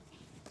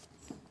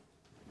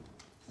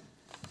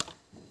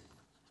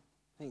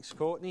Thanks,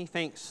 Courtney.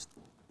 Thanks,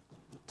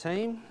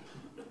 team.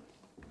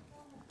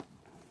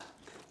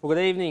 Well,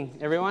 good evening,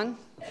 everyone.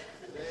 Good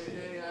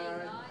evening,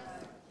 Aaron.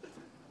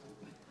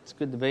 It's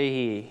good to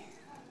be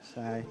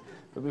here.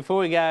 But before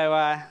we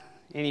go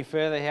any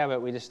further, how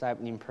about we just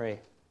open in prayer?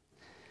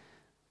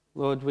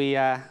 Lord, we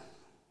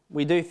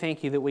do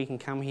thank you that we can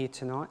come here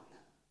tonight.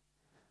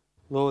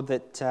 Lord,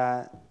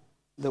 that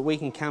we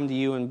can come to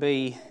you and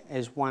be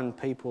as one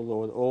people,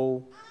 Lord,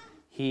 all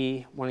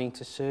here wanting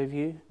to serve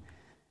you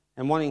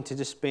and wanting to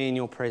just be in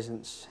your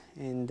presence.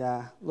 And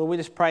Lord, we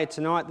just pray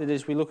tonight that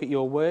as we look at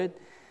your word,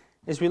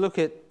 as we look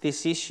at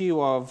this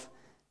issue of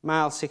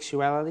male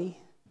sexuality,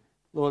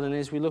 Lord, and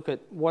as we look at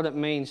what it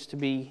means to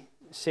be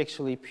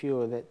sexually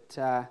pure,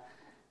 that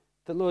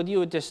Lord, you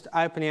would just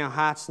open our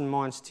hearts and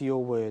minds to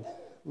your word,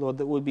 Lord,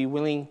 that we'd be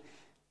willing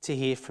to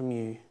hear from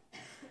you.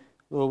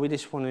 Lord, we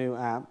just want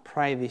to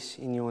pray this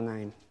in your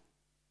name.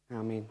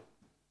 Amen.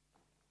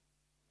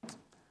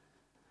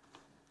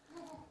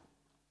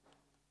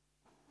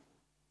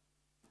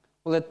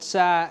 Well, it's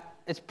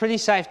pretty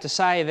safe to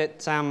say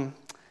that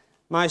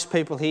most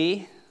people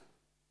here,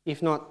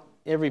 if not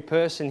every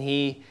person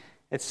here,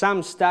 at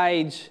some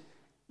stage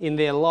in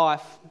their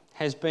life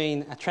has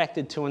been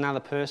attracted to another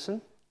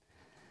person.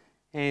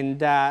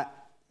 And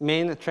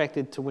men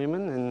attracted to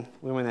women and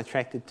women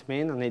attracted to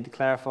men. I need to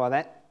clarify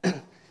that.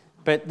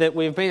 But that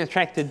we've been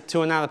attracted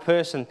to another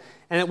person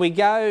and that we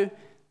go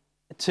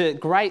to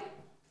great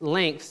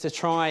lengths to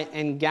try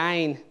and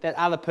gain that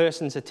other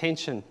person's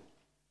attention.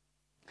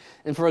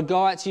 And for a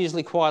guy, it's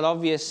usually quite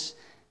obvious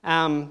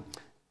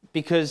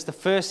because the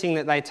first thing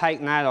that they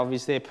take note of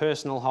is their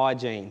personal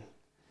hygiene.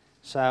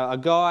 So a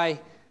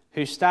guy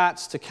who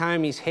starts to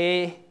comb his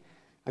hair,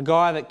 a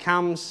guy that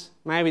comes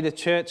maybe to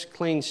church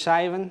clean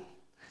shaven,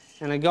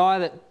 and a guy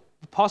that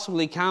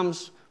possibly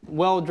comes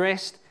well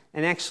dressed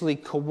and actually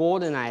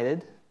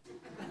coordinated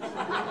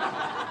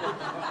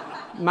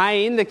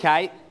may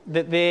indicate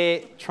that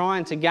they're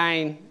trying to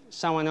gain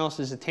someone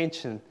else's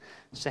attention.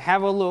 So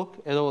have a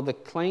look at all the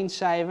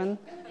clean-shaven,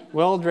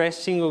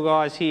 well-dressed single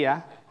guys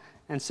here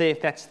and see if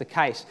that's the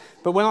case.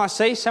 But when I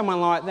see someone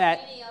like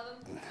that,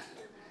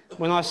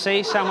 when I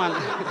see someone,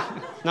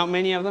 not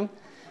many of them,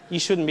 you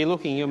shouldn't be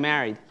looking, you're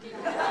married.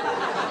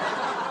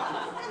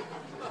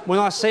 When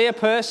I see a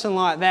person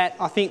like that,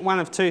 I think one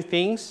of two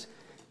things,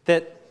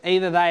 that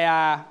either they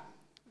are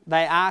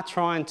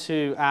trying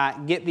to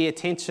get the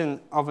attention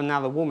of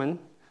another woman,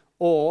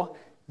 or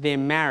they're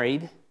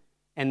married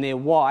and their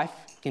wife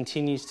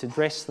continues to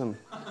dress them.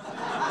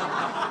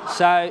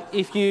 So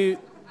if you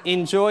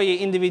enjoy your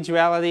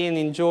individuality and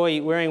enjoy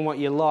wearing what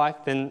you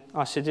like, then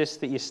I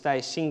suggest that you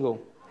stay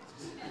single.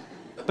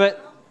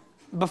 But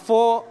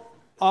before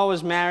I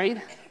was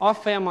married, I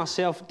found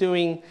myself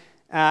doing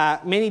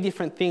many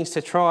different things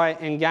to try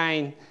and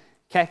gain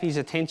Kathy's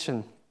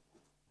attention.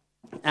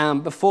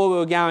 Before we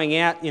were going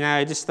out,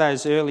 just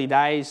those early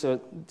days, or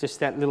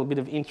just that little bit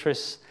of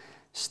interest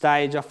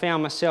stage, I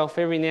found myself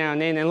every now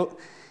and then, and look,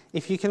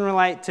 if you can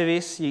relate to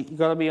this, you've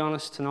got to be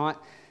honest tonight,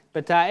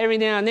 but every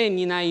now and then,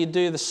 you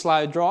do the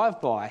slow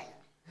drive-by.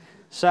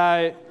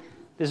 So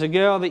there's a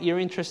girl that you're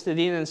interested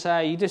in, and so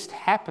you just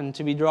happen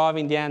to be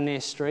driving down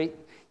their street.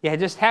 You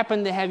just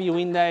happen to have your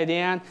window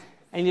down,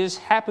 and you just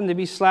happen to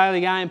be slowly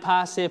going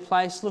past their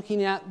place,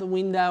 looking out the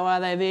window. Are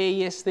they there?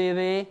 Yes, they're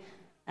there.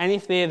 And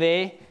if they're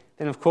there,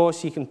 then of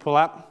course you can pull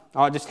up.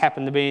 I just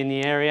happen to be in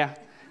the area,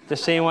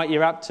 just seeing what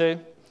you're up to.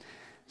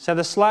 So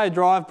the slow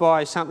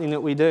drive-by is something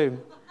that we do.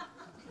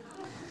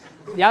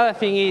 The other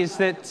thing is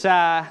that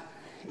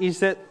something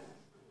that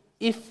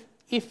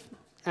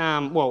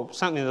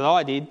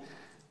I did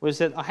was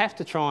that I have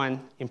to try and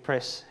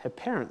impress her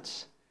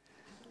parents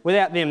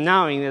without them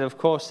knowing that, of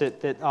course,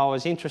 that I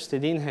was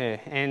interested in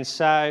her. And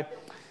so,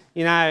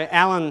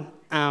 Alan,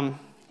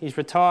 he's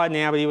retired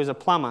now, but he was a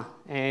plumber.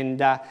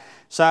 And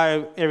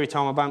so every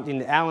time I bumped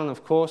into Alan,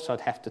 of course,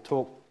 I'd have to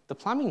talk the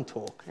plumbing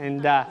talk.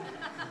 And, I'd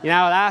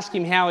ask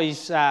him how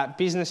his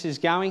business is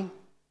going.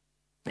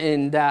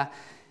 And,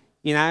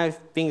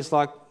 things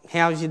like,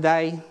 how's your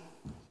day?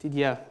 Did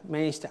you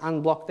manage to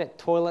unblock that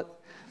toilet?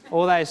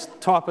 All those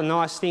type of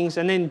nice things.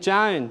 And then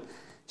Joan,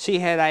 she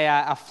had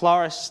a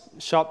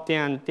florist shop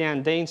down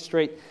Dean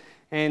Street,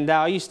 and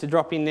I used to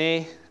drop in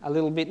there a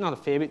little bit, not a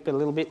fair bit, but a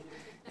little bit,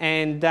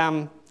 and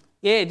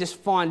just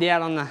find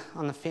out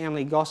on the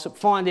family gossip,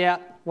 find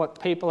out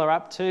what people are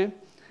up to,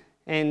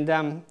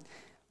 and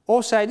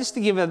also just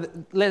to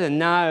let her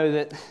know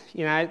that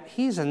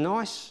here's a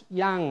nice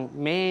young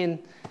man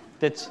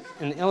that's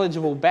an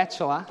eligible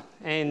bachelor,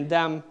 and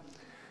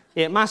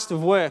it must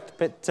have worked,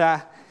 but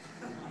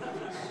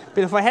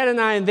if I had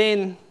known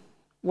then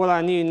what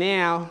I knew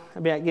now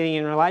about getting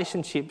in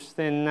relationships,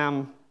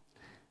 then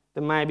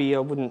maybe I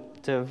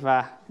wouldn't have...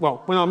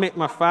 when I met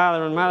my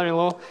father and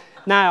mother-in-law...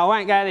 No, I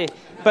won't go there.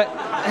 But,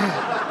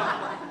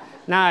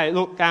 no,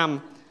 look,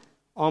 I'm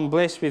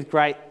blessed with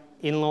great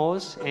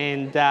in-laws,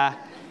 and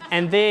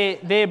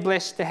they're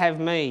blessed to have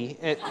me.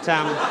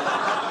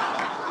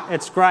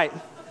 It's great.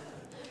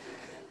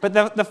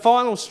 But the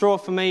final straw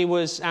for me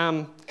was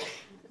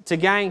to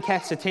gain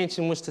Kath's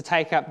attention was to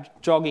take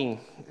up jogging.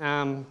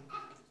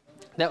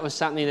 That was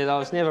something that I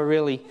was never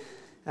really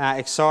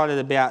excited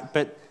about.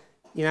 But,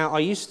 I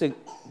used to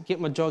get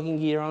my jogging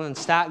gear on and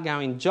start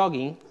going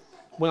jogging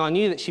when I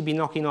knew that she'd be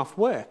knocking off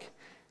work.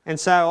 And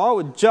so I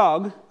would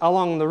jog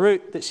along the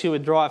route that she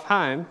would drive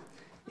home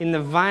in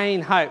the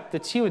vain hope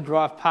that she would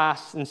drive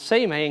past and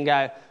see me and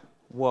go,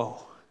 whoa,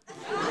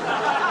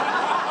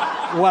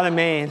 what a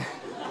man.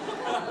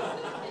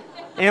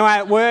 Anyway,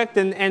 it worked,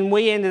 and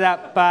we ended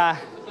up,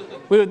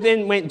 we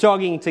then went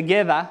jogging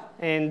together,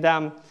 and,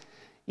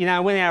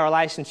 when our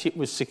relationship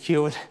was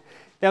secured,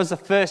 that was the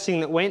first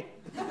thing that went,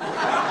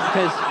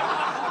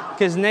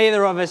 because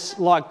neither of us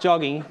liked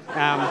jogging.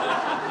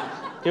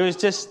 It was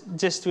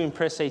just to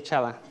impress each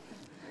other.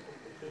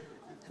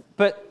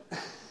 But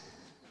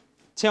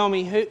tell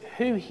me,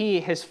 who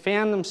here has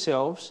found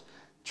themselves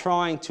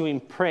trying to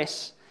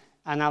impress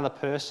another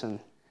person?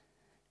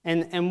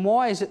 And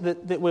why is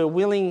it that we're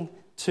willing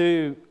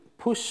to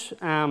put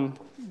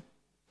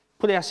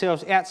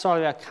ourselves outside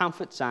of our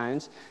comfort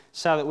zones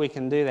so that we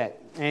can do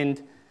that?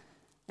 And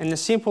the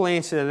simple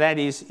answer to that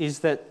is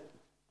that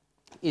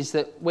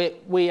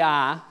we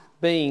are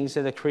beings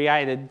that are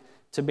created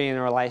to be in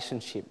a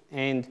relationship.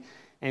 And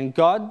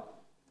God,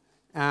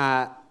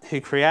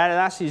 who created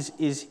us,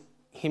 is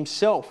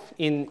himself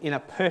in a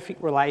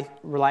perfect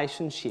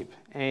relationship.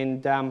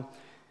 And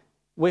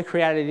we're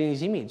created in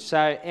his image.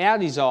 So our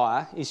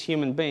desire as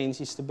human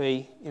beings is to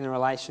be in a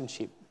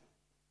relationship.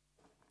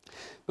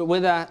 But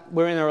whether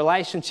we're in a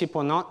relationship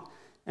or not,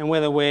 and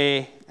whether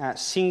we're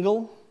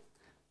single,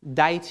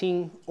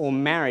 dating or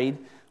married,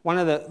 one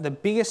of the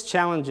biggest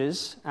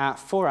challenges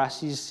for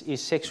us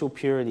is sexual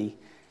purity.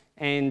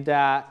 And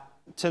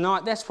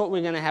tonight that's what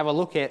we're going to have a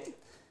look at,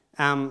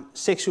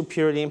 sexual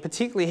purity, and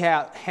particularly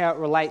how it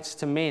relates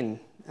to men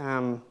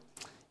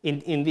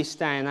in this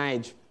day and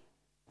age.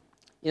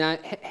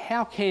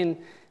 How can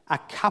a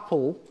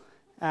couple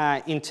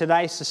in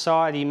today's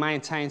society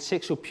maintain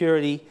sexual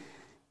purity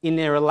in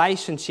their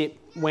relationship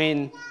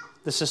when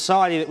the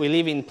society that we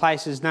live in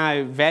places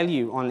no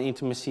value on the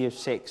intimacy of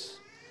sex?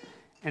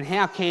 And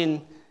how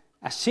can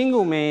a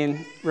single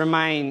man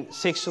remain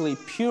sexually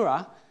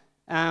pure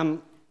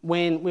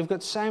when we've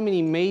got so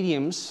many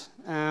mediums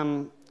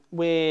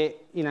where,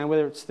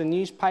 whether it's the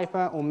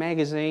newspaper or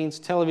magazines,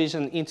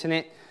 television,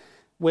 internet,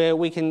 where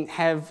we can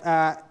have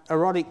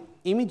erotic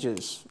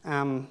images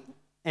and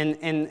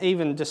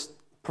even just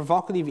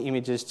provocative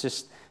images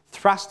just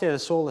thrust at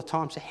us all the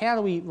time. So how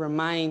do we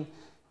remain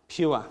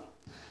pure?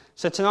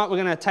 So tonight we're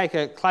going to take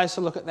a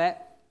closer look at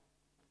that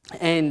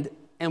and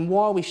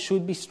why we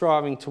should be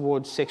striving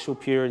towards sexual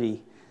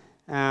purity.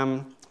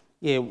 Why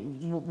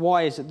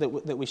is it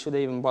that we should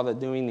even bother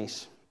doing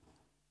this?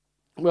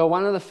 Well,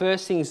 one of the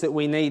first things that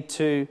we need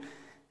to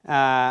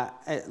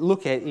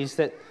look at is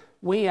that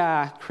we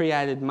are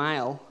created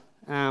male,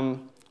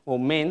 or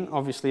men,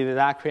 obviously, that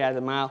are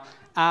created male,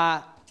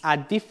 are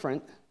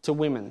different to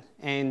women.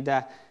 And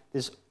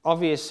there's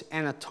obvious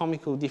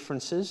anatomical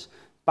differences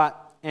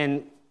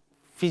and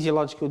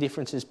physiological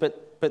differences.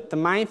 But the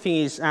main thing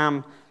is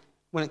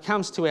when it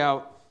comes to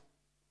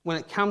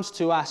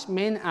us,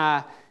 men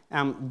are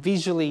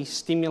visually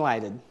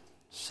stimulated.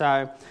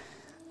 So,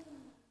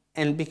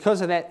 and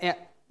because of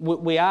that,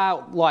 we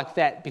are like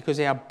that because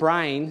our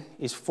brain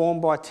is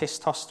formed by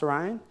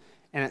testosterone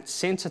and it's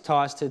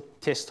sensitised to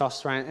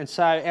testosterone. And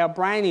so our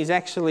brain is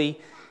actually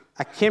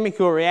a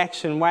chemical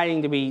reaction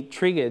waiting to be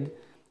triggered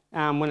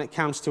when it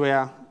comes to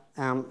our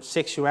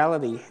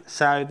sexuality.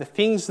 So the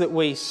things that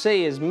we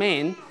see as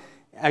men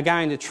are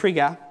going to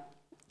trigger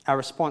a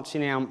response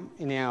in our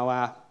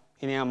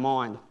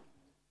mind.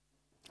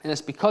 And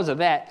it's because of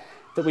that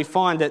we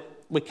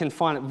can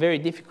find it very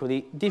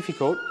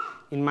difficult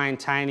in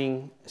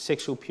maintaining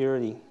sexual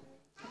purity.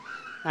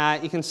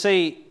 You can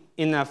see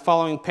in the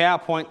following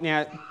PowerPoint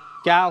now,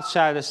 Gail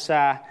showed us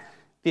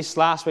this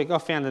last week. I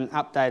found an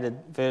updated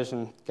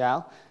version,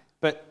 Gail,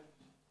 but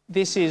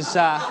this is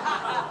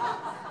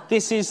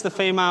the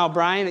female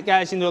brain. It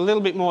goes into a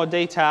little bit more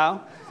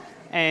detail,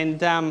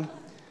 and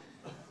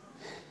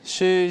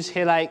shoes,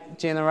 headache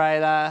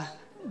generator,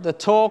 the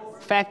torque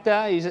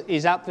factor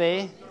is up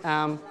there.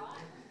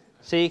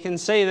 So you can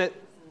see that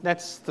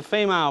that's the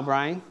female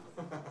brain,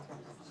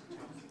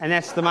 and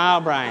that's the male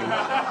brain.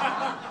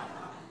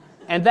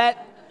 And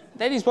that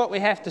is what we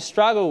have to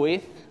struggle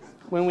with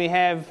when we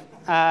have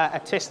a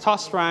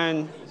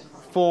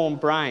testosterone-formed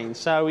brain.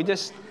 So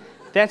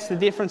that's the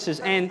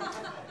differences. And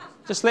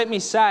just let me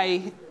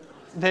say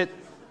that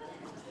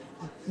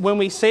when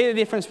we see the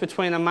difference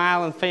between a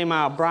male and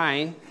female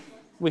brain,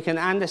 we can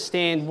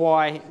understand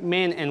why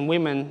men and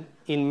women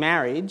in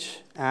marriage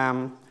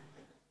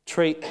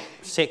treat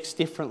sex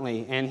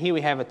differently. And here we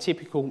have a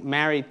typical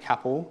married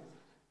couple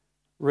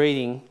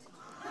reading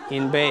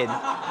in bed.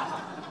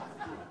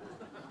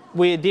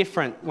 We're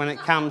different when it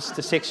comes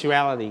to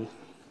sexuality.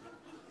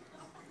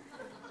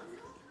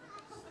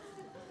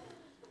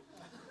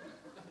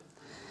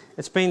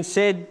 It's been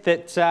said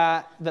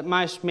that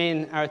most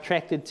men are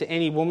attracted to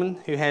any woman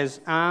who has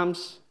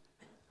arms,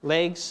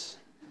 legs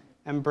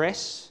and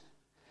breasts.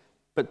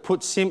 but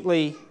put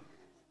simply,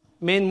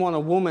 men want a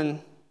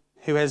woman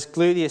who has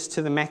gluteus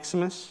to the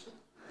maximus,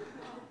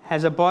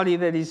 has a body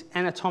that is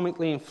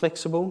anatomically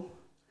inflexible,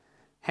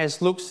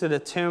 has looks that are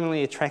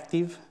terminally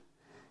attractive,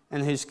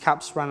 and whose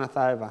cups runneth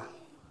over.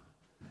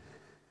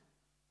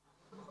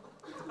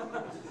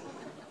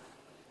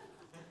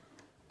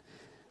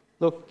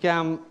 Look,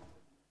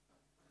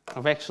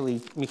 I've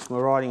actually mixed my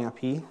writing up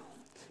here.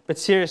 But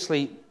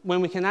seriously,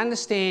 when we can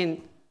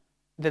understand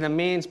that a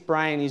man's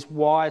brain is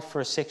wired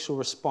for a sexual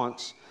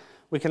response,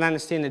 we can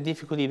understand the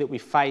difficulty that we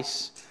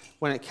face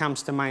when it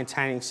comes to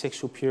maintaining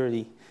sexual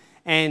purity.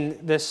 And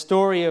the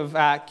story of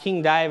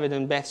King David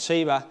and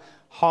Bathsheba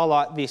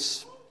highlight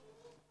this.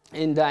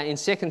 And in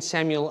 2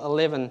 Samuel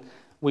 11,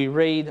 we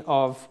read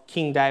of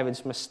King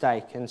David's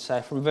mistake. And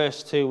so from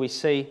verse 2, we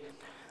see,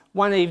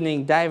 one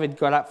evening David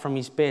got up from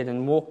his bed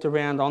and walked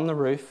around on the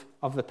roof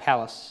of the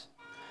palace.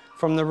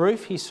 From the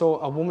roof he saw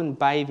a woman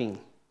bathing.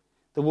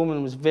 The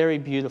woman was very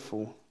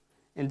beautiful,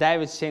 and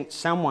David sent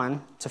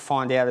someone to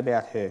find out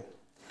about her.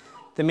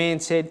 The man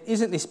said,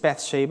 "Isn't this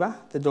Bathsheba,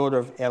 the daughter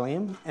of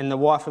Eliam, and the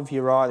wife of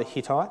Uriah the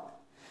Hittite?"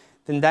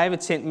 Then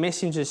David sent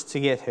messengers to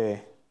get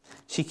her.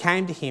 She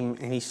came to him,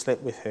 and he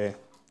slept with her.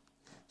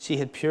 She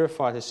had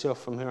purified herself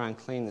from her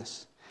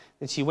uncleanness.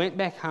 Then she went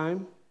back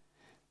home.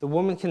 The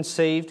woman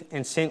conceived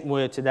and sent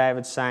word to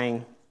David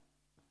saying,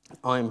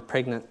 "I am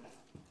pregnant."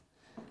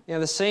 Now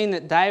the scene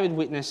that David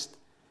witnessed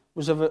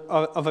was of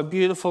a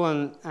beautiful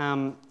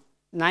and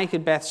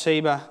naked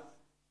Bathsheba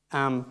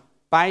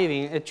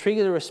bathing. It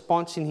triggered a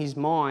response in his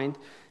mind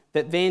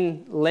that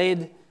then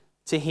led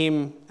to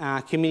him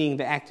committing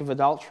the act of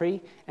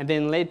adultery, and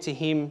then led to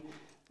him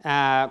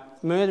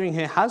murdering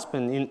her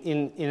husband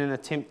in an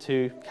attempt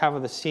to cover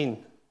the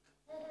sin.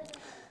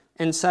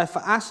 And so for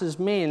us as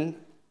men,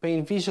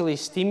 being visually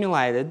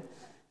stimulated,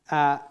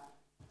 the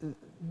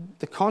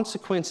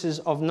consequences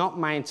of not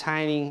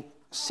maintaining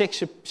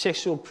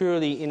sexual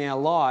purity in our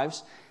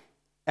lives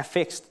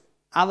affects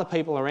other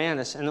people around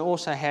us, and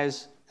also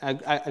has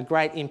a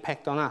great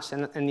impact on us.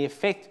 And the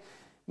effect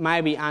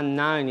may be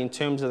unknown in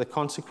terms of the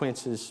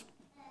consequences.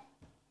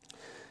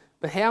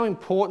 But how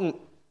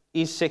important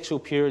is sexual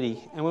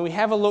purity? And when we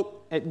have a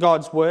look at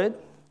God's Word,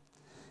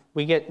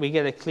 we get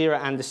a clearer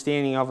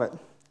understanding of it.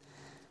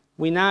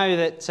 We know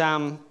that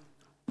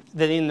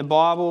in the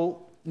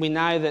Bible, we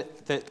know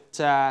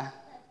that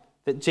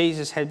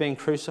Jesus had been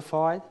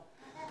crucified,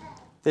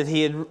 that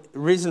he had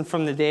risen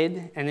from the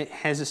dead and it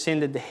has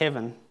ascended to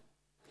heaven.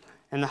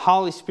 And the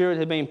Holy Spirit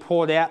had been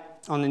poured out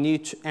on the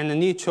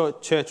new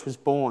church was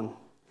born.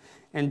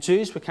 And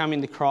Jews were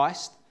coming to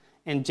Christ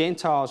and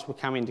Gentiles were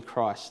coming to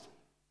Christ.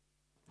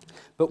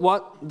 But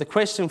what the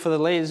question for the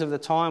leaders of the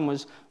time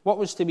was, what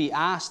was to be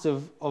asked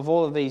of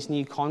all of these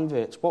new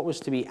converts? What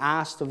was to be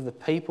asked of the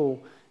people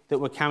that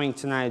were coming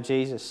to know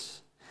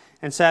Jesus?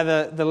 And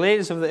so the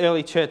leaders of the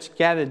early church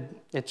gathered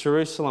at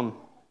Jerusalem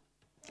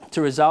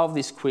to resolve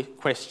this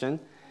question,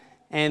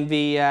 and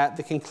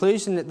the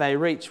conclusion that they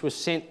reached was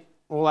sent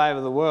all over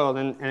the world,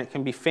 and it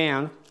can be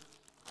found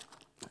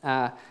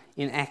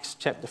in Acts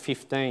chapter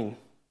 15.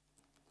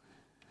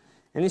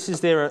 And this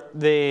is their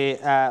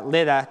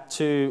letter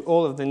to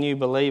all of the new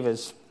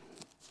believers.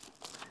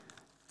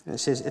 And it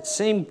says, "It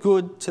seemed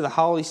good to the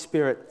Holy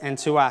Spirit and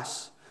to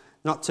us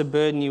not to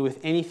burden you with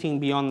anything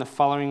beyond the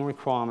following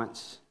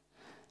requirements.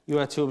 You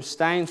are to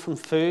abstain from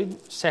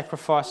food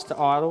sacrificed to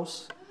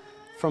idols,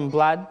 from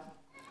blood,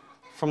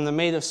 from the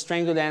meat of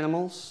strangled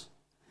animals,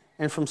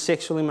 and from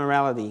sexual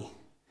immorality.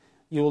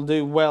 You will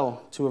do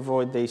well to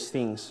avoid these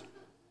things."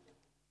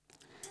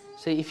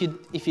 See,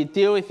 if you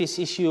deal with this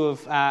issue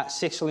of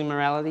sexual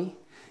immorality,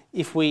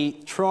 if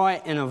we try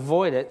and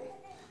avoid it,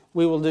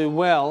 we will do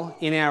well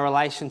in our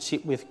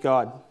relationship with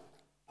God.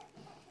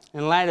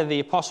 And later the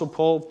Apostle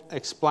Paul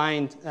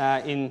explained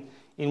in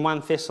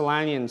 1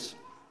 Thessalonians,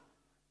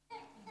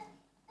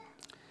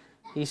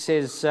 he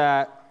says,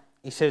 I'll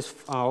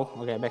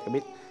go back a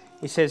bit.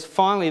 He says,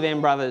 "Finally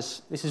then,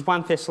 brothers," this is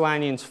 1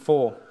 Thessalonians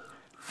 4,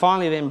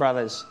 "Finally then,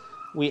 brothers,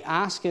 we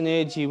ask and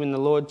urge you in the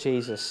Lord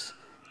Jesus,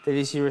 that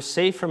as you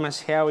receive from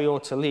us how we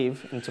ought to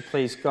live and to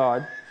please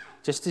God,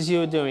 just as you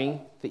are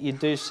doing, that you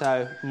do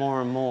so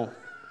more and more."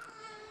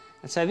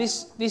 And so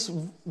this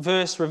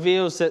verse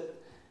reveals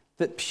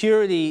that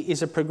purity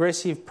is a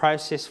progressive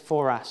process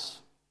for us.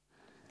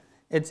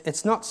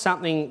 It's not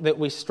something that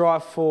we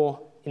strive for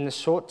in the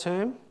short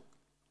term,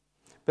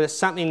 but it's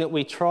something that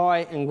we try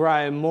and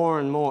grow more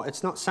and more.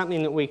 It's not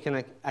something that we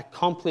can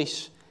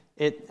accomplish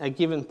at a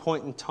given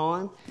point in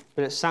time,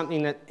 but it's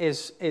something that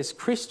as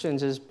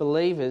Christians, as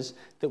believers,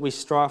 that we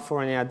strive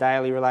for in our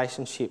daily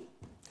relationship.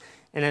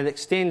 And it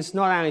extends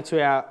not only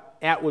to our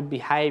outward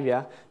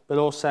behaviour, but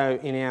also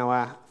in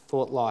our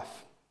thought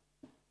life.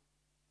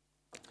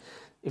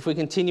 If we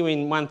continue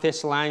in 1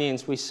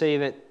 Thessalonians, we see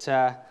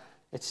that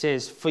it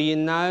says, "For you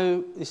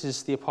know," this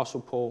is the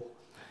Apostle Paul,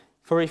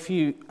 For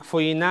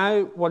you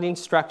know what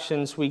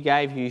instructions we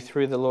gave you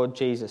through the Lord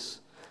Jesus.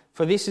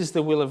 For this is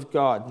the will of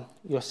God,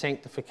 your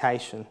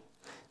sanctification,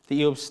 that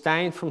you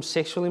abstain from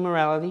sexual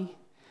immorality,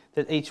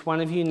 that each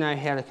one of you know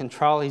how to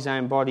control his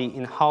own body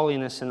in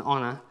holiness and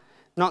honour,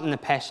 not in the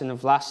passion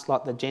of lust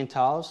like the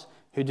Gentiles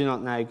who do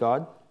not know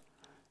God,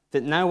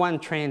 that no one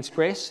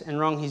transgress and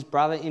wrong his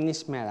brother in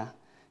this matter,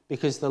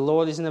 because the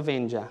Lord is an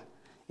avenger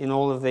in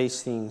all of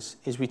these things,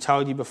 as we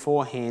told you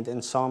beforehand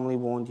and solemnly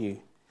warned you.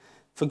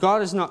 For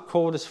God has not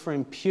called us for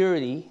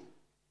impurity,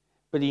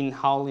 but in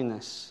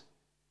holiness.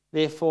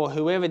 Therefore,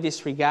 whoever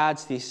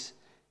disregards this,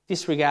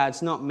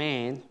 disregards not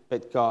man,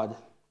 but God,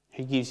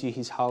 who gives you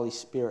his Holy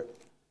Spirit.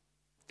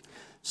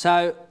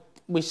 So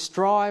we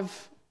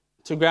strive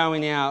to grow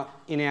in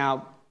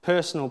our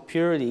personal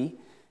purity,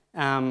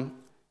 and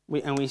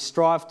we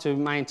strive to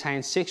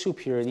maintain sexual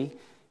purity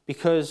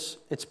because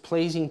it's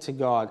pleasing to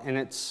God and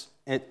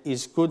it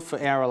is good for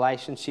our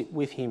relationship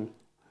with him.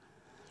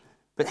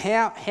 But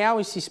how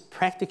is this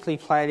practically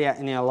played out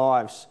in our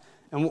lives?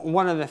 And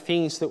one of the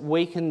things that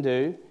we can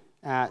do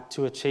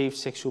to achieve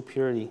sexual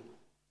purity?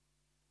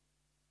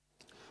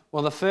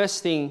 Well, the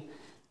first thing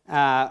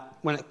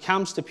when it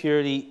comes to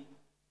purity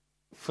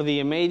for the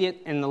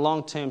immediate and the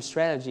long-term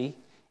strategy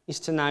is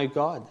to know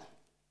God.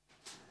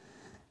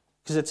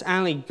 Because it's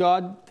only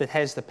God that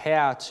has the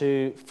power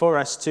for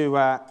us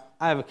to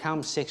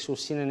overcome sexual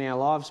sin in our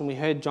lives. And we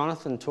heard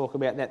Jonathan talk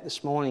about that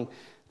this morning,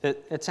 that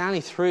it's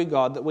only through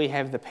God that we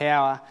have the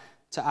power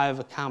to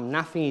overcome.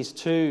 Nothing is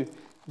too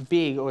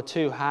big or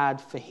too hard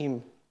for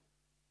him.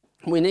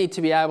 We need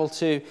to be able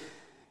to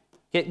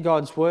get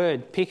God's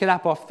word, pick it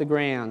up off the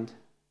ground,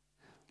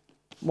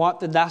 wipe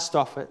the dust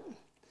off it,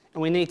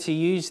 and we need to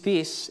use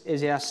this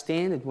as our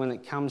standard when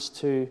it comes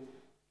to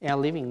our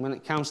living, when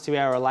it comes to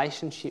our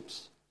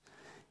relationships.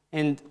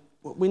 And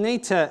we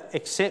need to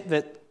accept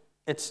that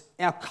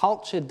our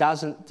culture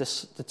doesn't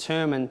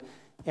determine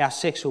our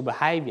sexual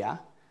behaviour.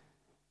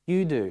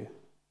 You do.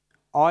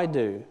 I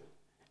do.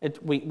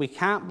 We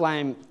can't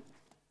blame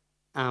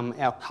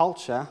our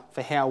culture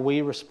for how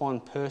we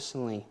respond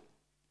personally,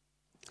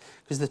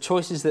 because the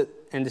choices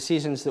and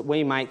decisions that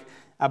we make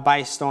are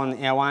based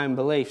on our own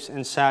beliefs.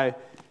 And so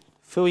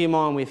fill your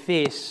mind with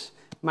this,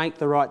 make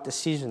the right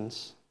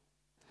decisions.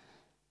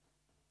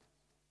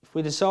 If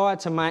we desire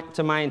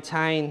to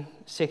maintain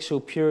sexual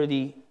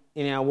purity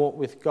in our walk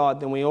with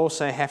God, then we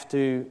also have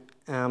to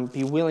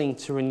be willing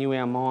to renew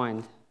our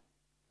mind.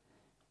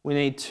 We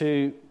need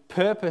to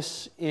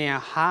purpose in our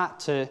heart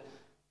to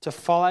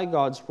follow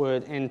God's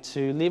word and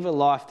to live a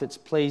life that's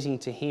pleasing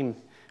to him.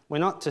 We're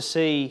not to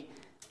see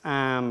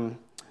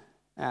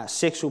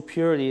sexual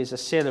purity as a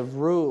set of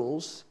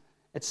rules.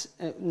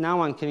 No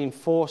one can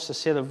enforce a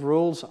set of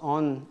rules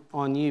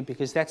on you,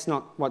 because that's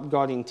not what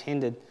God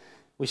intended.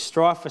 We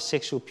strive for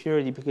sexual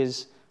purity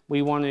because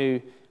we want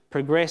to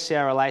progress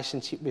our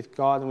relationship with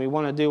God and we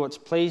want to do what's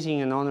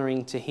pleasing and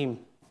honouring to him.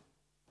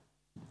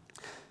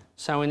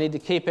 So we need to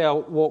keep our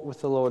walk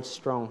with the Lord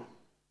strong.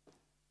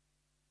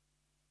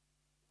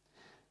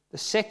 The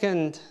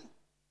second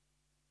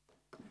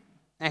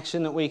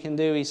action that we can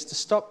do is to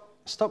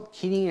stop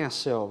kidding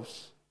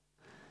ourselves.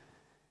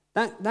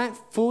 Don't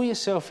fool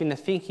yourself into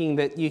thinking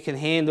that you can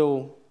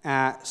handle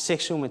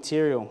sexual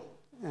material.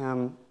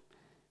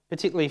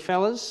 Particularly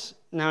fellas,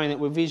 knowing that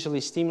we're visually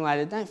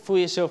stimulated, don't fool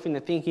yourself into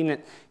thinking that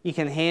you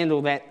can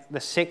handle the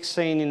sex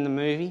scene in the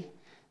movie.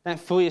 Don't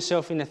fool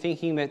yourself into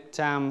thinking that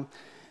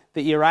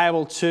you're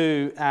able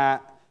to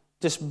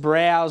just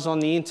browse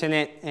on the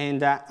internet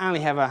and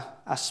only have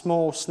a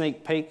small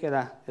sneak peek at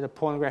a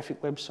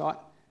pornographic website.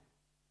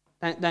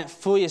 Don't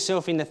fool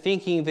yourself into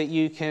thinking that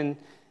you can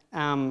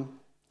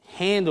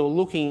handle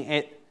looking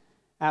at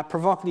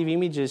provocative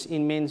images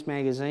in men's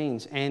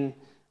magazines. And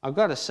I've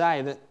got to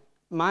say that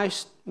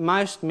most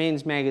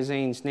men's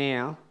magazines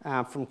now,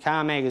 from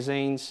car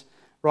magazines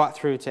right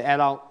through to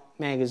adult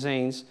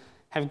magazines,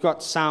 have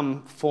got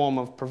some form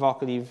of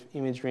provocative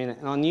imagery in it.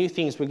 And I knew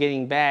things were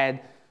getting bad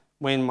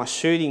when my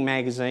shooting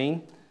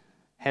magazine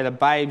had a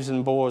babes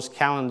and bores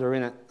calendar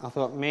in it. I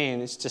thought,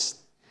 man, it's just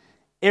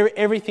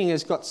everything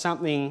has got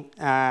something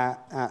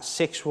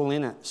sexual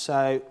in it.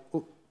 So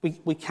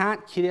we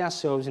can't kid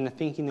ourselves into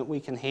thinking that we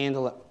can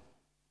handle it.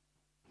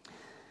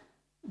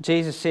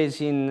 Jesus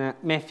says in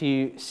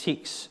Matthew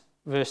 6,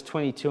 verse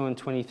 22 and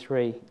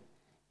 23,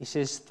 he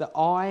says, "The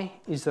eye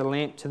is the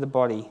lamp to the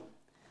body.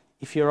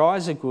 If your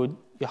eyes are good,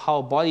 your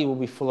whole body will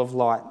be full of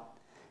light.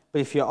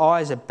 But if your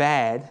eyes are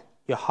bad,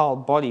 your whole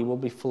body will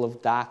be full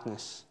of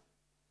darkness."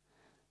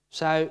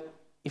 So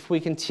if we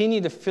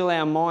continue to fill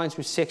our minds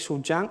with sexual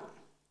junk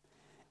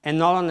and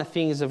not on the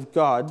things of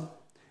God,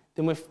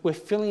 then we're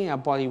filling our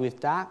body with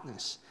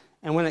darkness.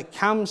 And when it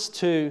comes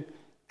to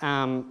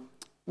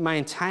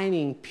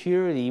maintaining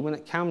purity, when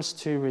it comes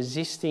to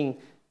resisting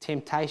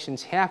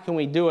temptations, how can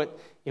we do it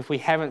if we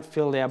haven't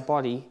filled our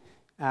body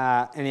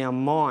and our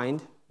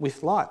mind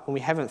with light, when we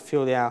haven't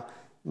filled our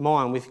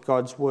mind with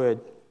God's word?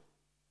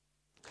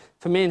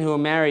 For men who are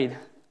married,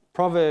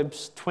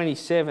 Proverbs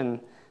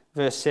 27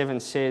 verse 7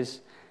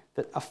 says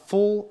that a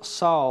full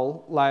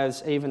soul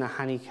loathes even a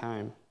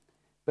honeycomb,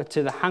 but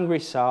to the hungry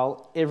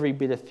soul every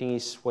bitter thing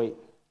is sweet.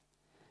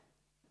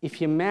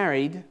 If you're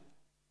married,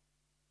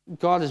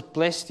 God has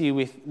blessed you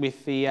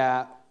with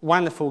the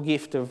wonderful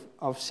gift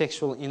of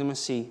sexual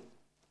intimacy.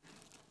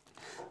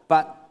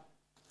 But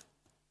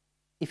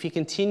if you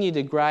continue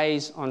to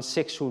graze on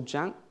sexual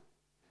junk,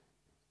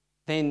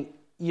 then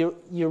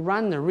you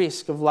run the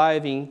risk of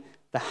loathing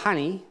the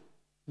honey,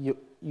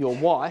 your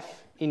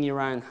wife, in your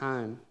own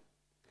home.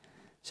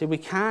 So we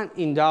can't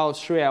indulge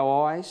through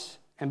our eyes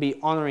and be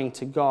honouring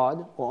to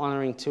God or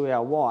honouring to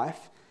our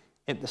wife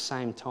at the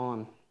same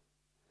time.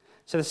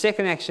 So the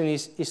second action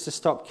is to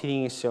stop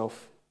kidding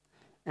yourself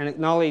and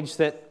acknowledge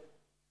that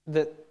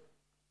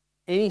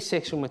any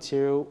sexual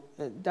material,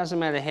 it doesn't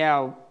matter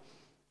how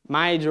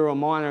major or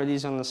minor it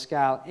is on the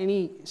scale,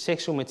 any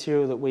sexual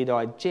material that we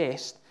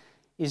digest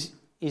is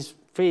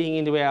feeding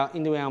into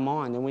our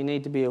mind, and we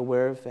need to be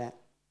aware of that.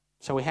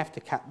 So we have to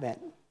cut that.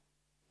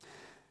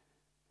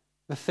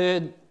 The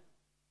third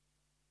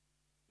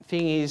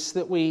thing is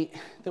that we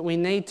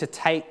need to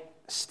take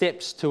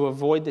steps to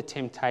avoid the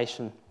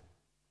temptation.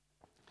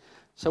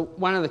 So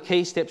one of the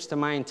key steps to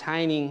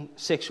maintaining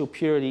sexual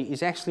purity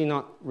is actually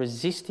not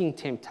resisting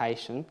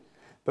temptation,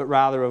 but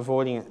rather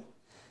avoiding it.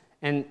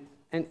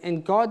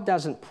 And God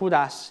doesn't put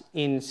us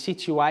in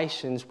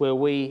situations where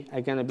we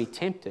are going to be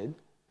tempted.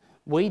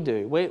 We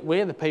do.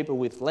 We're the people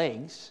with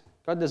legs.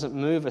 God doesn't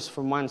move us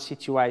from one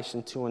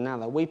situation to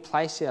another. We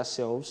place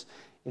ourselves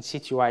in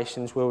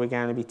situations where we're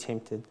going to be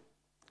tempted.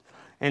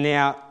 And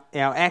our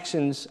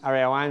actions are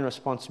our own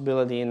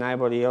responsibility and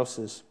nobody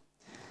else's.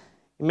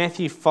 In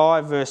Matthew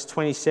 5, verse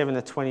 27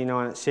 to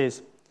 29, it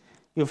says,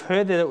 "You've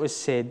heard that it was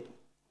said,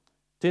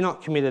 'Do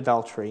not commit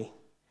adultery.'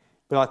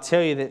 But I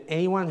tell you that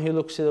anyone who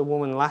looks at a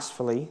woman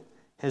lustfully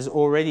has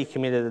already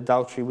committed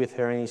adultery with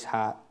her in his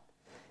heart.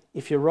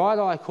 If your right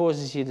eye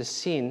causes you to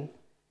sin,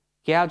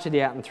 gouge it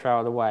out and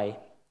throw it away.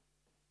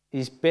 It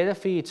is better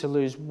for you to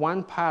lose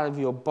one part of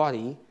your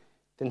body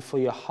than for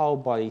your whole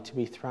body to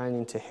be thrown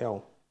into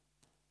hell."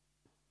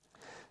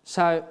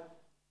 So,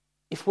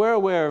 if we're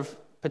aware of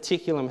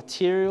particular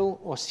material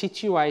or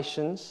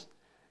situations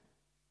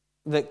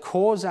that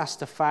cause us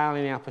to fail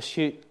in our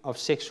pursuit of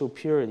sexual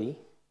purity,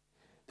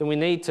 then we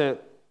need to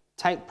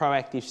take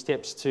proactive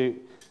steps to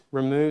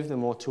remove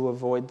them or to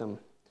avoid them.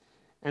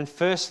 And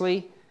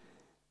firstly,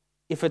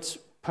 if it's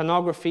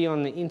pornography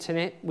on the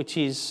internet, which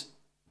is,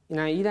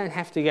 you don't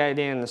have to go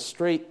down the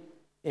street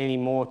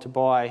anymore to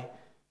buy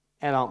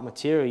adult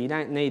material. You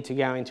don't need to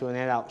go into an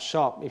adult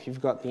shop if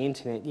you've got the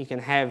internet. You can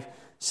have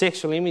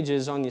sexual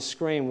images on your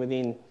screen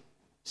within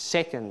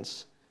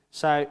seconds.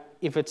 So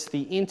if it's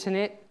the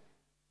internet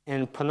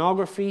and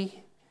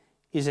pornography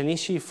is an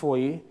issue for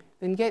you,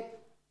 then get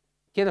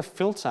a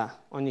filter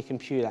on your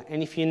computer.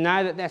 And if you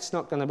know that that's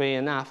not going to be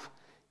enough,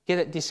 get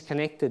it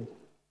disconnected.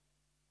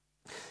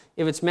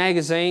 If it's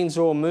magazines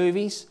or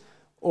movies,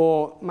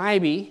 or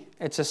maybe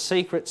it's a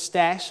secret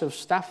stash of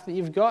stuff that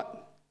you've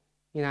got,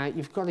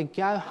 you've got to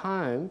go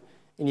home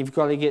and you've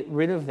got to get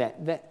rid of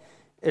that. That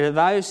are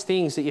those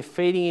things that you're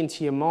feeding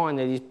into your mind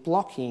that is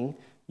blocking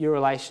your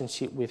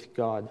relationship with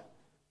God.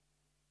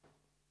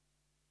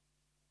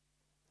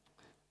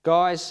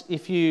 Guys,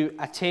 if you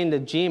attend a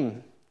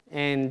gym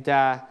and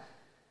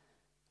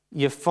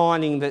you're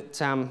finding that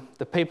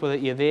the people that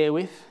you're there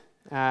with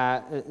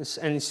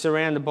and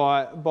surrounded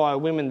by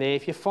women there,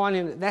 if you're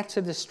finding that that's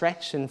a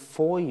distraction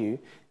for you,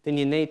 then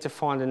you need to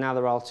find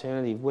another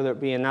alternative, whether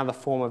it be another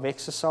form of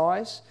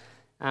exercise.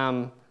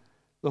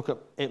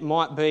 It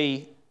might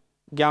be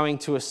going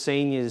to a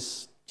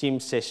seniors gym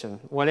session.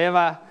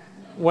 Whatever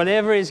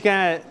is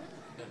going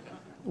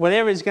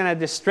to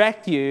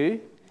distract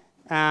you,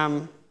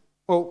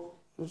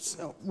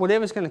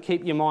 whatever's going to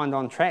keep your mind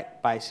on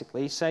track,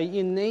 basically. So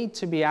you need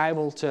to be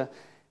able to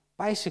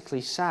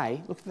basically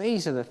say, look,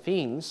 these are the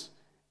things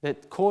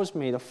that caused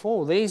me to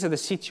fall. These are the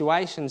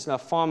situations that I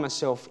find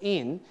myself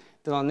in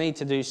that I need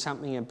to do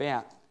something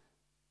about.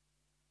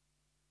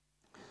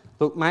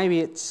 Look, maybe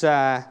it's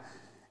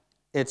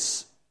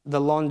the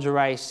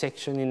lingerie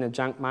section in the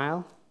junk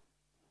mail.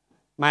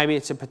 Maybe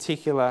it's a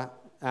particular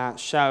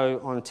show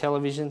on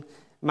television.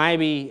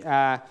 Maybe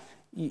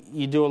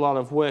you do a lot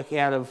of work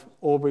out of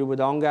Albury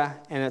Wodonga,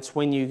 and it's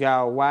when you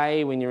go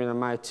away, when you're in a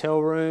motel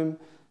room.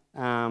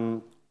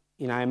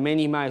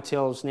 Many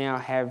motels now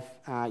have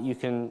you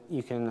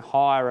can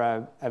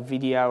hire a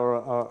video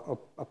or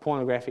a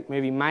pornographic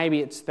movie.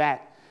 Maybe it's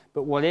that,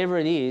 but whatever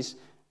it is,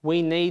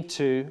 we need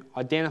to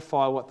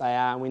identify what they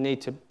are, and we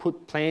need to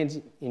put plans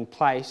in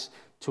place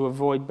to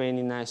avoid being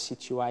in those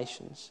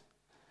situations.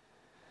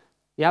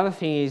 The other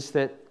thing is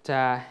that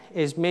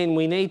as men,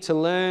 we need to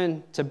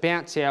learn to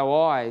bounce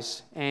our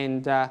eyes,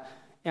 and our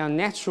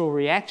natural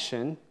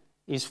reaction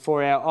is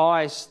for our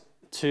eyes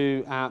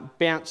to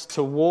bounce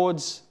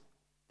towards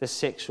the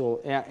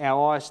sexual,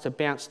 our eyes to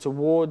bounce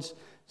towards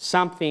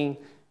something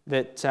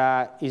that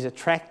is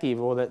attractive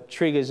or that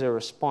triggers a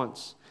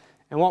response.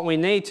 And what we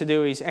need to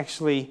do is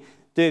actually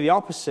do the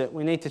opposite.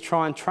 We need to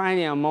try and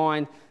train our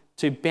mind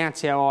to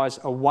bounce our eyes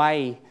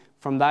away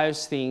from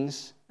those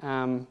things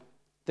that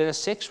are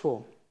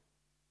sexual.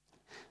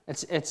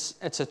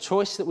 It's a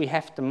choice that we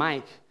have to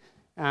make.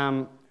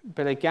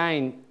 But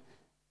again,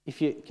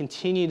 if you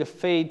continue to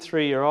feed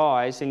through your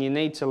eyes, then you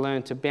need to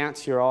learn to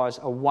bounce your eyes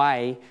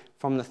away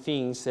from the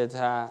things that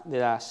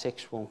are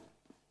sexual.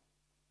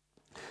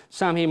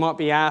 Some here might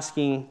be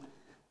asking,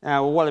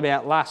 well, what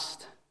about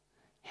lust?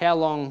 How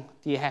long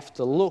do you have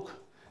to look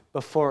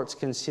before it's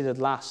considered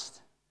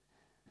lust?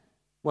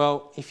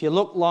 Well, if you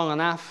look long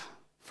enough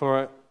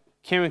for a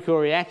chemical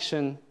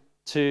reaction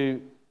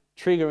to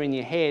trigger in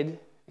your head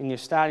and you're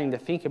starting to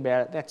think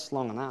about it, that's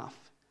long enough.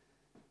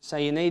 So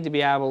you need to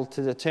be able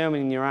to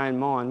determine in your own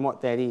mind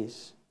what that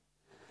is.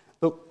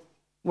 Look,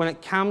 when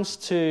it comes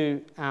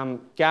to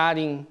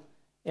guarding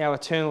our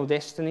eternal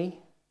destiny,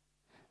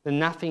 then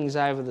nothing's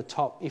over the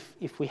top.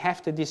 If we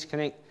have to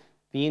disconnect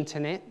the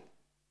internet,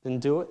 then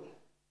do it.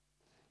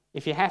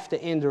 If you have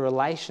to end a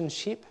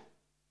relationship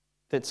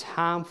that's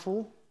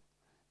harmful,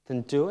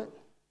 then do it.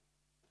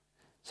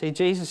 See,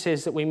 Jesus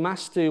says that we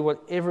must do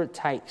whatever it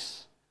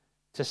takes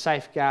to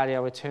safeguard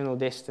our eternal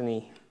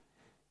destiny.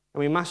 And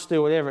we must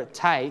do whatever it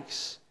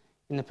takes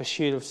in the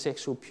pursuit of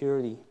sexual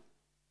purity.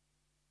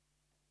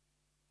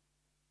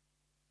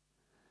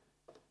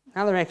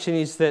 Another action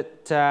is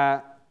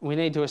that we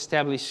need to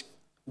establish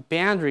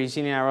boundaries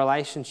in our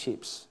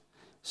relationships.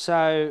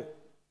 So,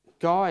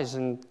 guys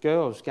and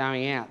girls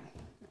going out,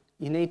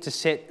 you need to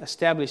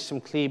establish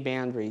some clear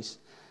boundaries.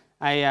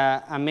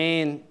 A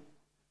man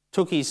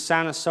took his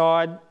son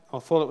aside, or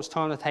thought it was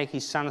time to take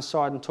his son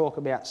aside and talk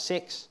about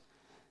sex.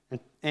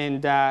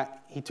 And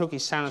he took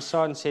his son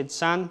aside and said,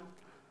 "Son, I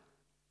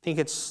think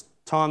it's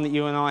time that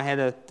you and I had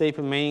a deep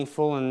and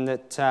meaningful, and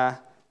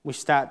that we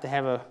start to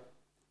have a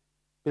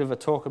bit of a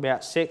talk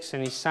about sex."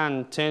 And his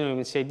son turned to him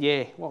and said,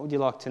 "Yeah, what would you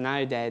like to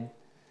know, Dad?"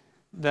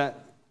 The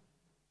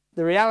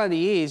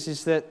reality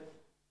is that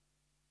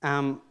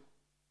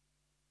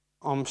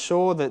I'm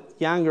sure that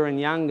younger and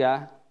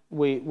younger,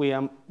 we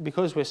are,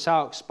 because we're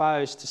so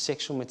exposed to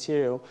sexual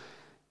material,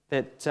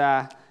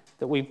 that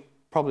we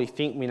probably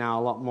think we know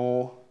a lot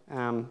more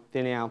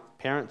than our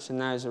parents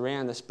and those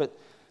around us. But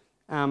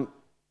but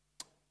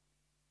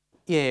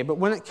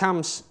when it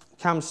comes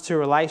to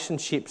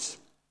relationships,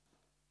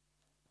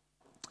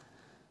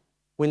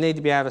 we need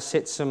to be able to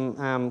set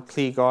some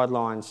clear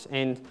guidelines.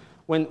 And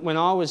when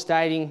I was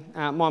dating,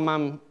 my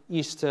mum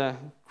used to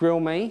grill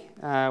me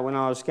when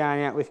I was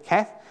going out with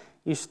Kath.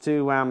 Used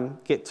to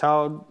get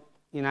told,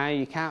 you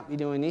can't be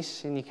doing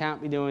this and you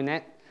can't be doing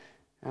that.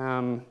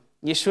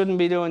 You shouldn't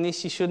be doing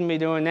this, you shouldn't be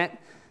doing that.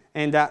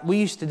 And we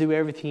used to do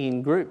everything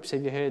in groups.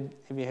 Have you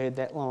heard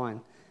that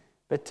line?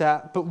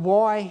 But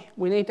why?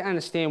 We need to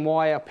understand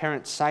why our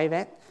parents say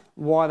that,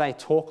 why they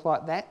talk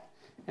like that.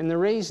 And the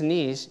reason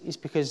is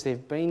because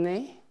they've been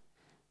there.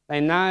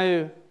 They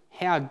know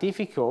how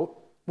difficult,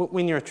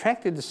 when you're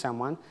attracted to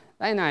someone,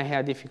 they know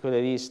how difficult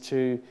it is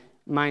to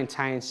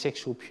maintain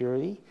sexual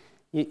purity.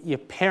 Your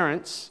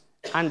parents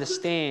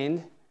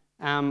understand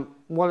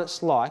what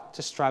it's like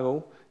to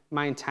struggle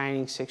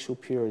maintaining sexual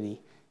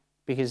purity,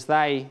 because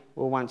they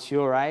were once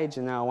your age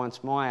and they were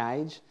once my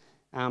age.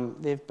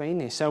 They've been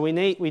there. So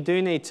we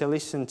do need to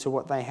listen to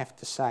what they have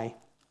to say.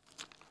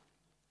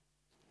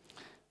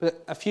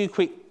 But a few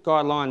quick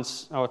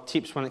guidelines or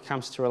tips when it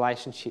comes to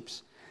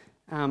relationships.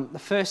 The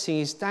first thing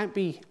is, don't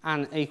be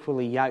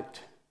unequally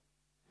yoked.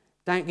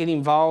 Don't get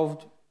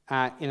involved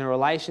in a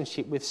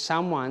relationship with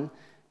someone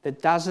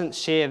that doesn't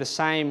share the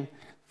same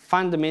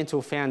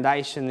fundamental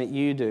foundation that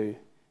you do.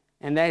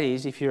 And that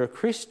is, if you're a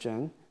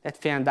Christian, that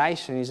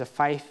foundation is a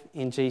faith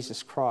in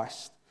Jesus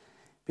Christ.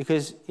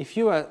 Because if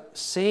you are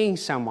seeing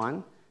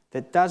someone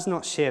that does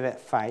not share that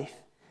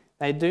faith,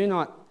 they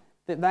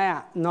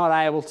are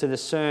not able to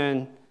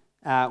discern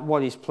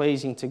what is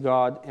pleasing to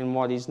God and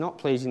what is not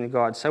pleasing to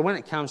God. So when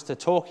it comes to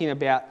talking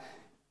about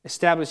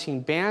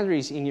establishing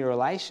boundaries in your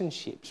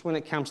relationships, when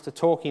it comes to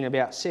talking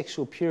about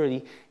sexual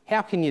purity,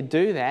 how can you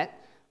do that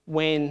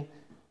when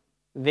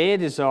their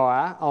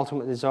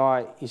ultimate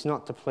desire, is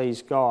not to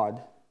please God,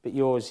 but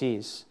yours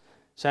is?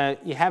 So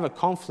you have a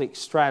conflict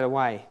straight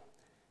away.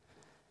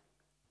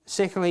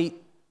 Secondly,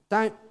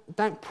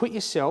 don't put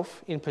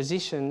yourself in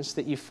positions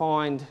that you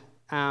find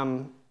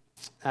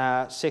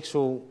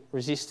sexual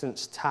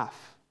resistance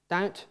tough.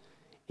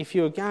 If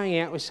you're going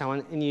out with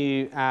someone and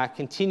you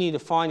continue to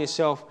find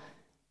yourself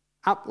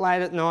up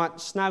late at night,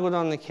 snuggled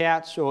on the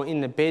couch or in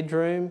the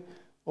bedroom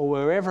or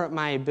wherever it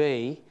may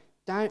be,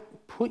 don't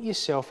put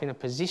yourself in a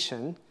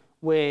position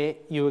where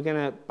you are going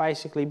to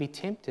basically be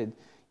tempted.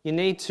 You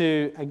need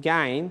to,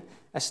 again,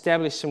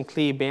 establish some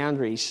clear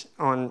boundaries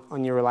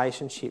on your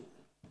relationship.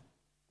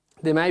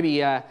 There may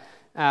be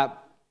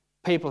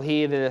people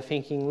here that are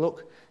thinking,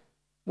 look,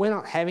 we're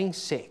not having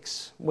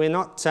sex. We're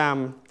not.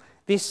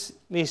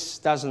 This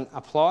doesn't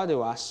apply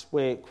to us.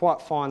 We're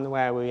quite fine the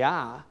way we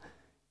are.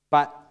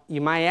 But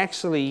you may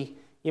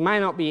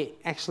not be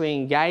actually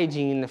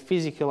engaging in the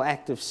physical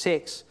act of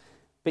sex,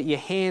 but your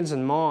hands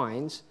and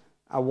minds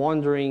are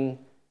wandering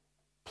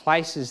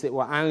places that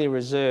were only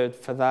reserved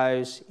for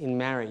those in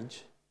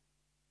marriage.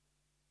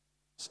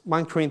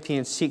 1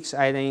 Corinthians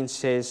 6:18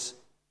 says,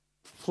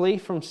 "Flee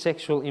from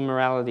sexual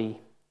immorality.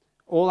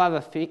 All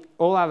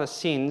other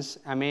sins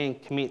a man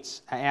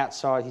commits are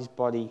outside his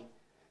body,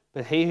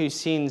 but he who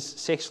sins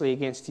sexually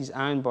against his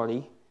own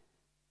body,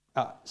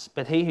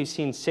 but he who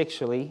sins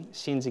sexually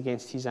sins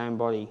against his own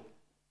body.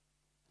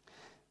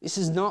 This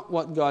is not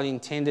what God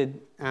intended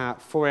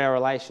for our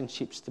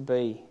relationships to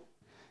be.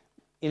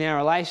 In our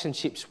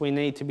relationships, we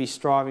need to be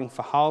striving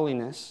for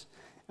holiness,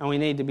 and we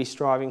need to be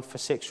striving for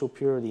sexual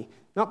purity.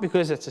 Not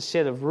because it's a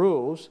set of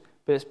rules,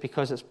 but it's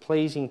because it's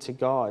pleasing to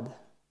God.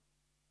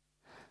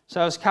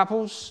 So as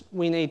couples,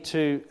 we need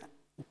to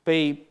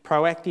be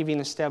proactive in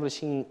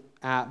establishing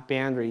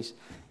boundaries.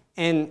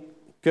 And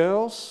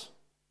girls,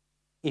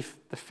 if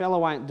the fella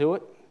won't do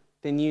it,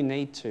 then you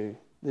need to.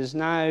 This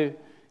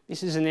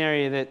is an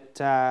area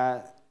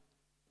that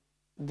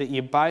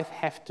you both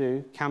have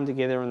to come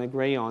together and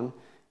agree on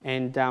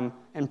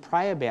and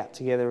pray about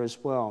together as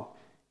well.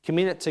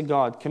 Commit it to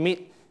God.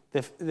 Commit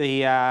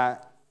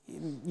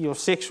your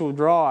sexual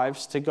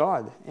drives to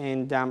God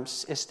and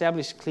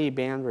establish clear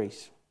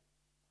boundaries.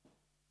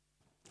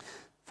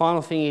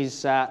 Final thing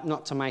is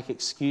not to make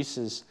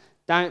excuses.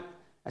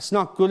 It's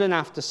not good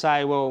enough to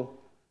say, well,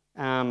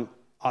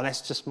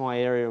 that's just my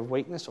area of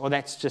weakness, or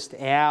that's just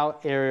our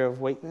area of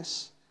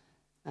weakness.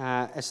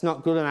 It's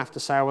not good enough to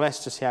say, well,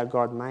 that's just how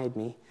God made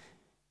me.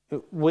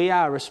 We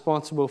are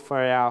responsible for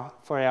our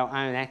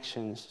own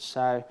actions,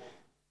 so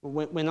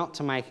we're not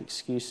to make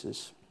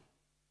excuses.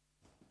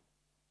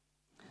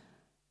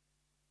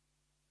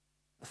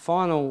 The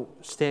final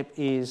step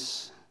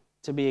is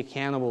to be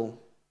accountable.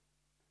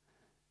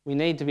 We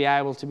need to be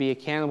able to be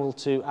accountable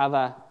to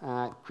other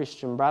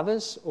Christian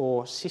brothers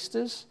or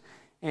sisters.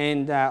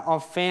 And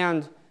I've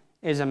found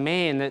as a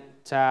man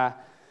that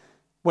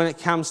when it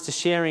comes to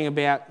sharing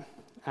about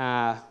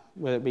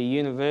whether it be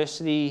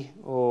university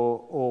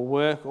or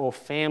work or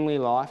family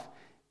life,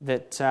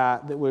 that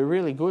we're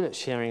really good at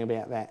sharing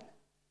about that.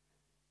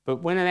 But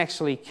when it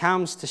actually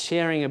comes to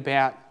sharing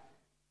about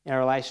our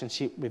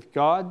relationship with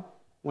God,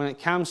 when it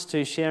comes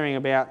to sharing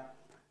about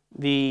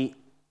the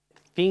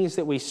things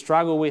that we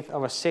struggle with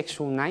of a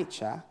sexual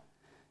nature,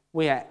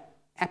 we are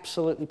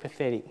absolutely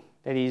pathetic.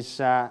 That is,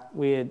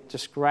 we're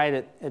just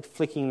great at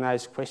flicking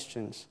those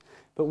questions.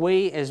 But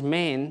we as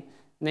men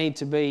need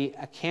to be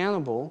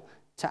accountable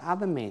to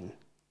other men.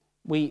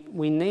 We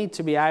need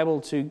to be able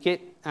to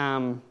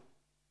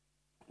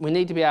we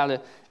need to be able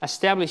to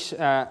establish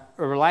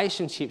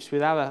relationships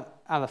with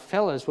other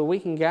fellas where we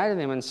can go to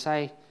them and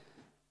say,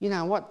 you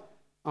know what,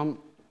 I'm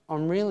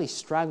really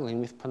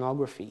struggling with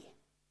pornography.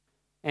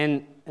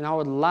 And I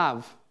would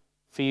love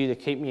for you to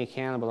keep me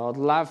accountable. I would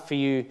love for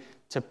you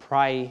to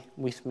pray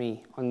with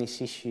me on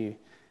this issue.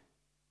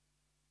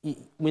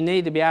 We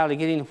need to be able to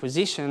get in a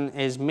position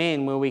as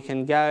men where we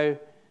can go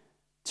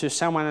to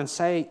someone and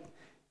say,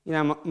 you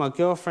know, my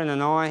girlfriend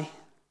and I,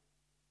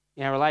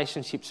 our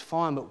relationship's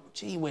fine, but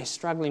gee, we're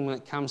struggling when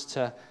it comes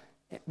to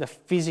the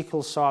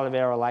physical side of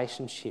our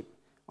relationship.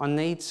 I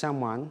need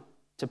someone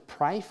to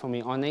pray for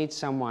me. I need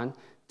someone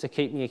to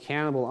keep me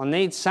accountable. I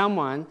need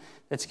someone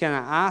that's going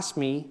to ask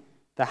me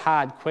the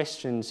hard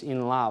questions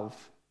in love.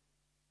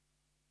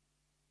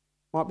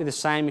 Might be the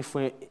same if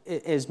we're,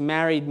 as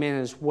married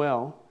men as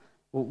well,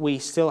 we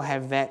still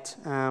have that.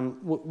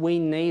 We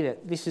need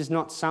it. This is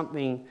not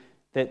something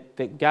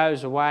that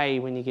goes away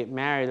when you get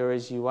married or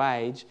as you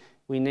age.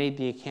 We need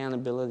the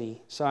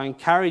accountability. So I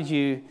encourage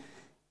you,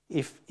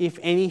 if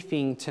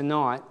anything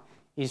tonight,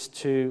 is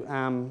to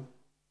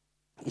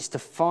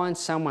find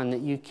someone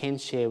that you can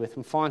share with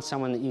and find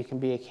someone that you can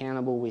be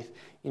accountable with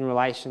in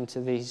relation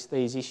to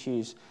these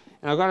issues.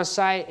 And I've got to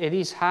say, it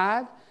is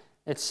hard.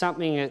 It's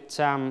something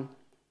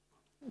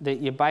that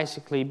you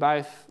basically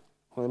both,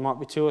 or there might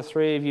be two or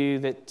three of you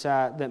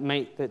that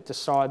meet, that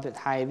decide that,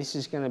 hey, this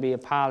is going to be a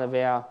part of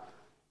our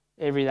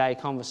everyday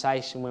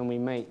conversation when we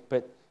meet.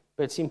 But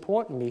it's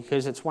important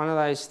because it's one of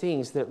those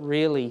things that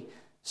really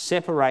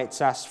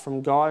separates us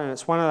from God, and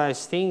it's one of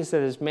those things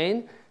that as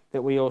men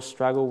that we all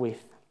struggle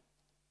with.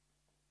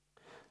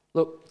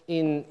 Look,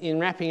 in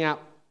wrapping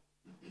up,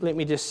 let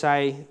me just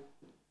say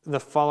the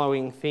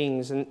following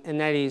things, and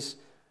that is,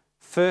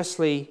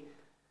 firstly,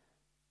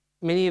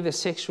 many of the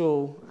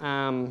sexual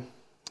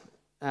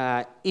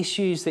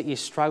issues that you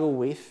struggle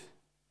with,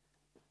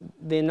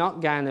 they're not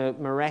going to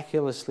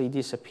miraculously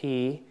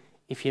disappear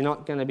if you're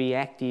not going to be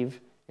active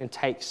and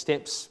take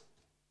steps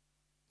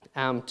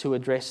to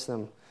address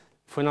them.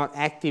 If we're not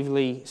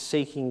actively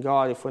seeking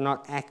God, if we're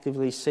not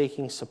actively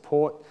seeking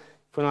support,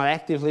 if we're not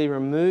actively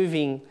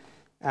removing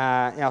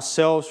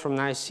ourselves from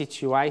those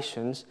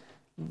situations,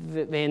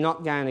 they're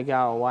not going to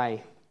go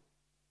away.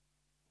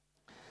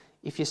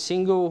 If you're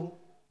single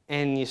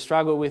and you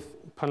struggle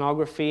with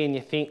pornography and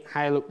you think,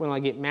 hey, look, when I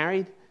get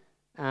married,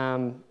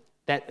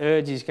 that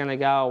urge is going to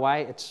go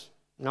away, it's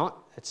not.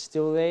 It's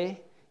still there.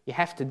 You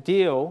have to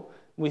deal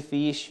with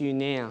the issue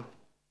now.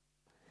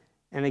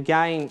 And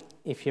again,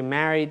 if you're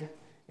married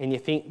and you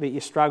think that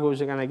your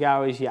struggles are going to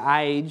go as you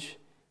age,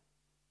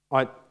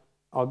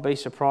 I'd be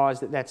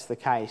surprised that that's the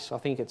case. I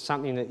think it's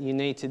something that you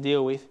need to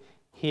deal with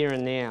here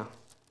and now.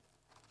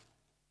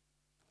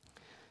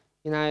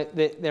 You know,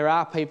 there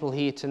are people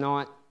here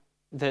tonight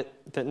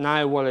that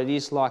know what it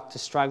is like to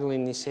struggle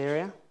in this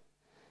area.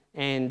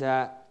 And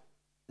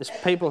there's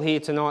people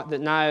here tonight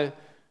that know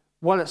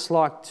what it's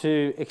like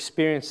to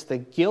experience the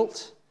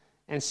guilt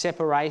and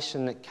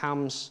separation that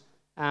comes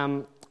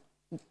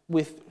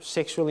with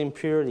sexual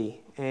impurity,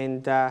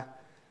 and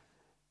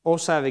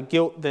also the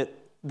guilt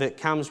that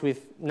comes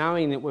with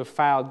knowing that we've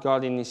failed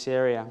God in this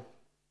area,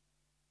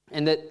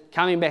 and that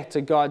coming back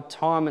to God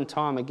time and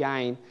time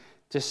again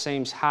just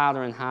seems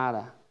harder and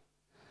harder.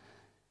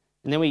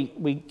 And then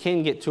we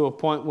can get to a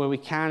point where we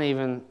can't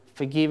even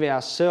forgive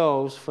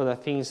ourselves for the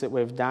things that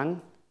we've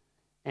done,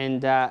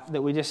 and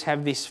that we just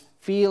have this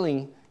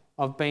feeling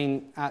of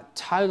being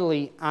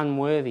totally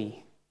unworthy,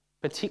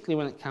 particularly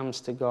when it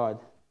comes to God.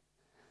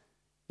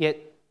 Yet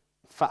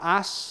for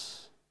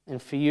us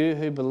and for you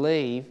who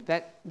believe,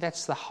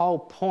 that's the whole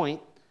point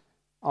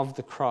of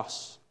the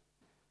cross.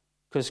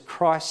 Because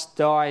Christ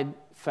died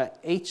for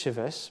each of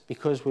us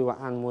because we were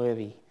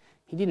unworthy.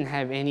 He didn't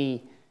have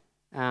any...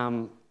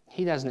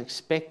 He doesn't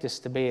expect us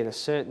to be at a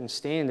certain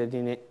standard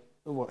in it.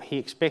 He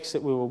expects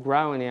that we will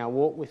grow in our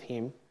walk with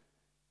Him,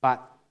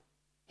 but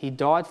He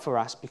died for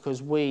us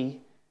because we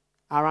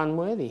are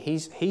unworthy.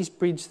 He's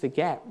bridged the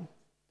gap.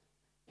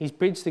 He's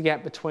bridged the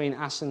gap between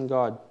us and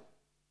God.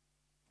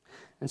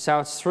 And so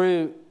it's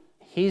through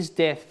His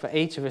death for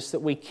each of us that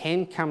we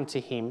can come to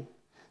Him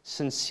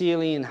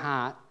sincerely in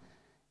heart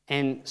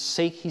and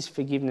seek His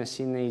forgiveness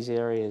in these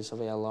areas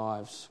of our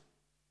lives.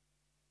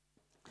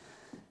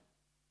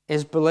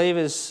 As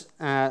believers,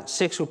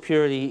 sexual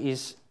purity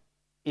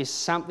is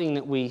something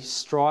that we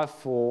strive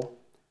for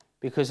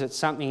because it's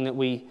something that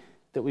we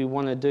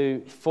want to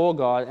do for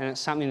God, and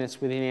it's something that's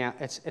within our...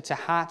 It's a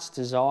heart's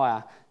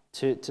desire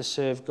to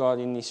serve God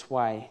in this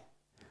way.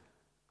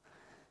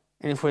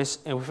 And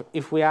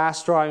if we are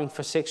striving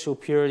for sexual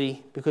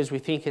purity because we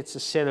think it's a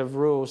set of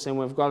rules, then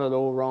we've got it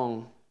all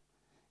wrong.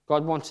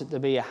 God wants it to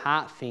be a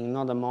heart thing,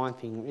 not a mind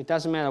thing. It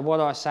doesn't matter what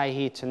I say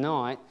here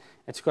tonight.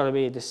 It's got to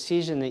be a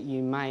decision that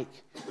you make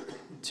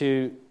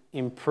to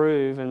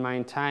improve and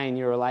maintain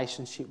your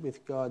relationship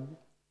with God.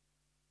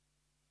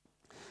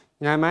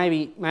 You know,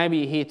 maybe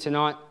you're here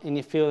tonight and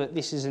you feel that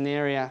this is an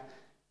area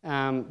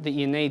that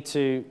you need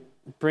to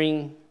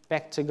bring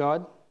back to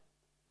God.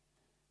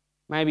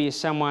 Maybe you're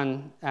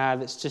someone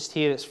that's just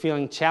here that's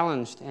feeling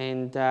challenged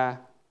and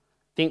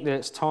think that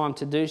it's time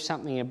to do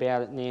something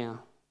about it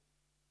now.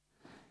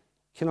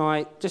 Can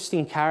I just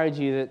encourage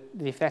you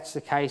that if that's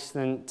the case,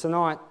 then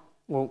tonight,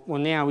 well,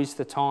 now is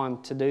the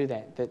time to do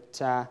that.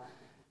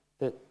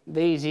 That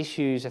these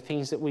issues are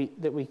things that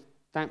we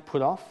don't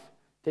put off,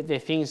 that they're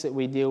things that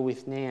we deal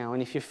with now.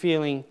 And if you're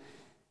feeling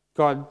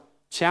God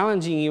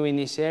challenging you in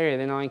this area,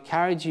 then I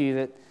encourage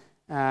you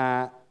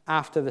that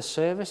after the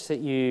service that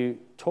you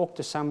talk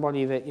to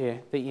somebody that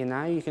you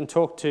know. You can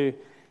talk to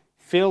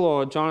Phil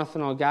or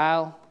Jonathan or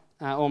Gail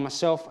or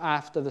myself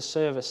after the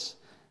service.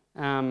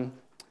 We're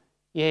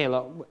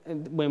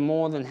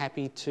more than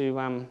happy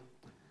to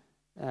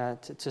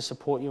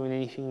support you in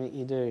anything that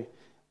you do.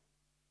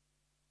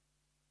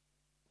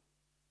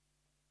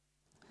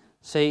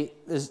 See,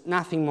 there's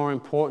nothing more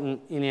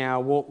important in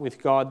our walk with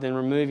God than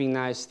removing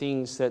those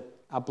things that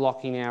are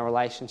blocking our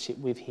relationship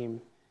with Him.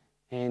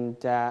 And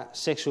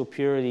sexual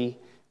purity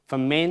for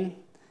men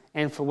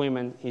and for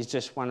women is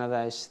just one of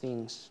those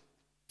things.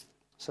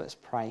 So let's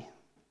pray.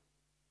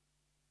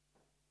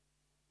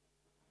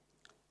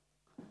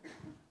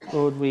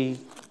 Lord, we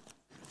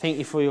thank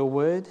You for Your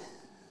word.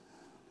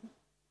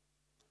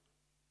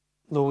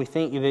 Lord, we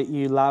thank You that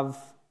You love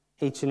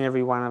each and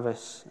every one of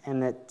us,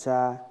 and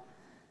that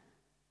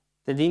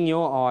in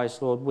Your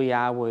eyes, Lord, we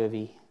are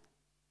worthy.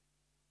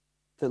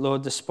 That,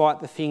 Lord, despite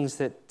the things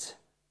that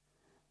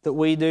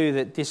we do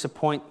that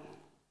disappoint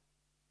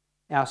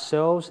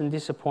ourselves and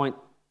disappoint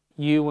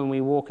You when we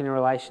walk in a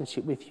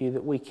relationship with You,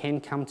 that we can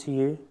come to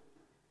You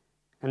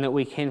and that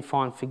we can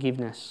find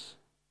forgiveness.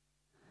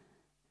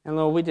 And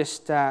Lord, we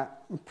just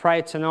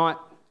pray tonight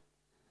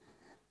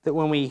that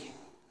when we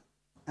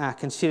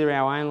consider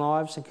our own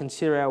lives and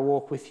consider our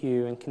walk with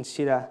You and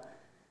consider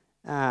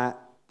the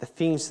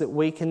things that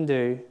we can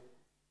do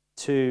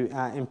to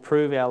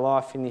improve our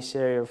life in this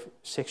area of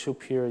sexual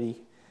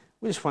purity,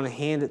 we just want to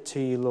hand it to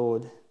You,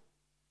 Lord.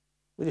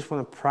 We just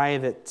want to pray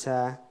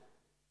that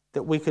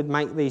we could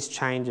make these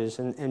changes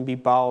and be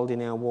bold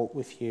in our walk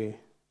with You.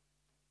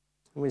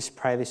 And we just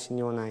pray this in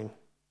Your name.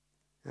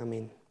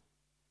 Amen.